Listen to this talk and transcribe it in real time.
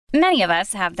Many of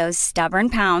us have those stubborn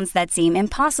pounds that seem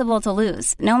impossible to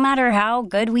lose, no matter how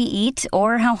good we eat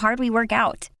or how hard we work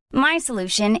out. My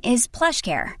solution is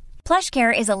PlushCare.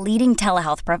 PlushCare is a leading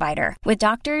telehealth provider with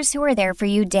doctors who are there for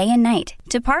you day and night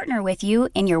to partner with you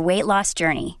in your weight loss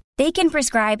journey. They can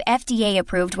prescribe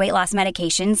FDA-approved weight loss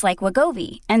medications like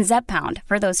Wegovy and Zepbound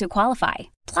for those who qualify.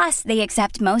 Plus, they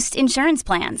accept most insurance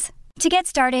plans. To get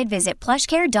started, visit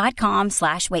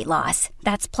plushcare.com/weightloss.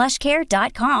 That's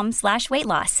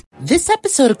plushcare.com/weightloss. This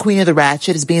episode of Queen of the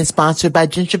Ratchet is being sponsored by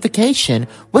Gentrification.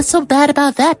 What's so bad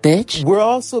about that, bitch? We're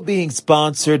also being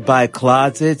sponsored by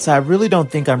Closets. I really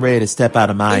don't think I'm ready to step out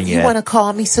of mine yet. If you want to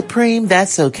call me Supreme,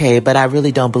 that's okay, but I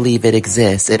really don't believe it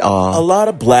exists at all. A lot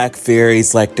of black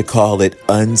fairies like to call it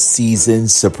unseasoned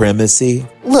supremacy.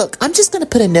 Look, I'm just going to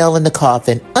put a nail in the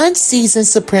coffin. Unseasoned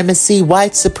supremacy,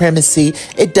 white supremacy,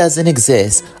 it doesn't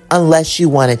exist unless you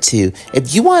want it to.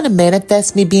 If you want to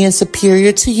manifest me being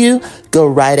superior to you, go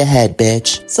right ahead,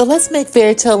 bitch. So let's make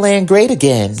Fairytale Land great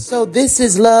again. So this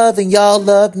is love and y'all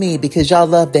love me because y'all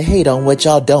love to hate on what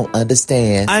y'all don't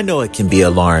understand. I know it can be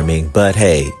alarming, but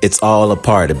hey, it's all a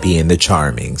part of being the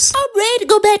Charmings. I'm ready to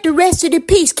go back to rest of the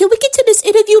piece. Can we get to this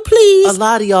interview, please? A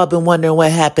lot of y'all been wondering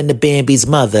what happened to Bambi's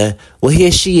mother. Well,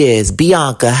 here she is.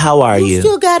 Bianca, how are you?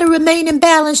 Still gotta remain in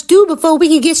balance, too, before we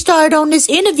can get started on this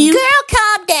interview. Girl,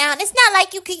 calm down. It's not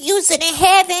like you could use it in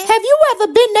heaven. Have you ever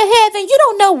been to heaven? You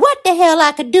don't know what the hell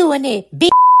I could do in it.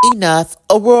 Enough,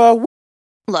 Aurora.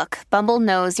 Look, Bumble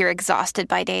knows you're exhausted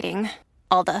by dating.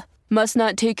 All the must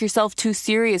not take yourself too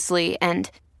seriously and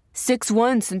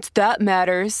 6'1" since that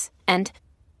matters. And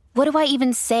what do I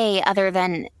even say other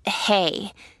than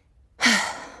hey?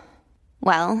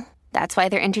 Well, that's why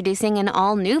they're introducing an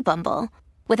all-new Bumble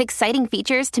with exciting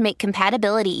features to make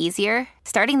compatibility easier,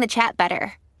 starting the chat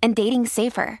better, and dating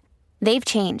safer. They've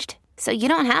changed, so you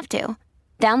don't have to.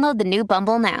 Download the new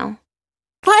Bumble now.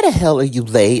 Why the hell are you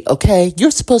late, okay?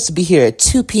 You're supposed to be here at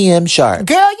 2 p.m. sharp.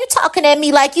 Girl, you talking at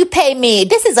me like you pay me.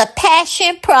 This is a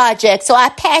passion project, so I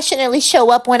passionately show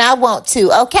up when I want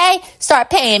to, okay? Start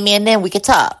paying me and then we can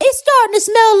talk. It's starting to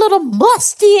smell a little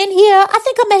musty in here. I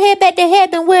think I'm gonna head back to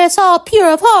heaven where it's all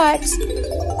pure of hearts.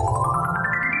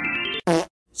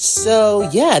 So,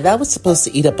 yeah, that was supposed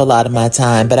to eat up a lot of my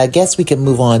time, but I guess we can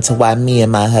move on to why me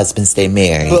and my husband stay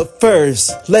married. But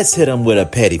first, let's hit them with a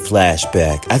petty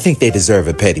flashback. I think they deserve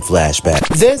a petty flashback.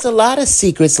 There's a lot of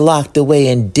secrets locked away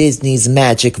in Disney's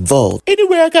magic vault.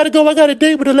 Anyway, I gotta go. I got a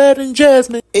date with Aladdin and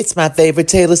Jasmine. It's my favorite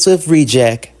Taylor Swift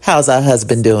reject. How's our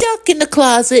husband doing? Stuck in the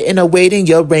closet and awaiting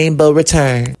your rainbow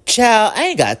return. Child, I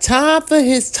ain't got time for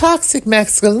his toxic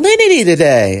masculinity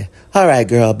today. All right,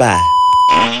 girl, bye.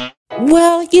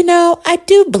 Well, you know, I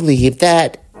do believe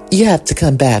that you have to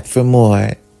come back for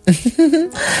more.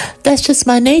 That's just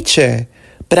my nature.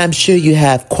 But I'm sure you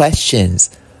have questions.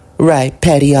 Right,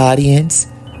 petty audience?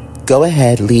 Go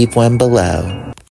ahead, leave one below.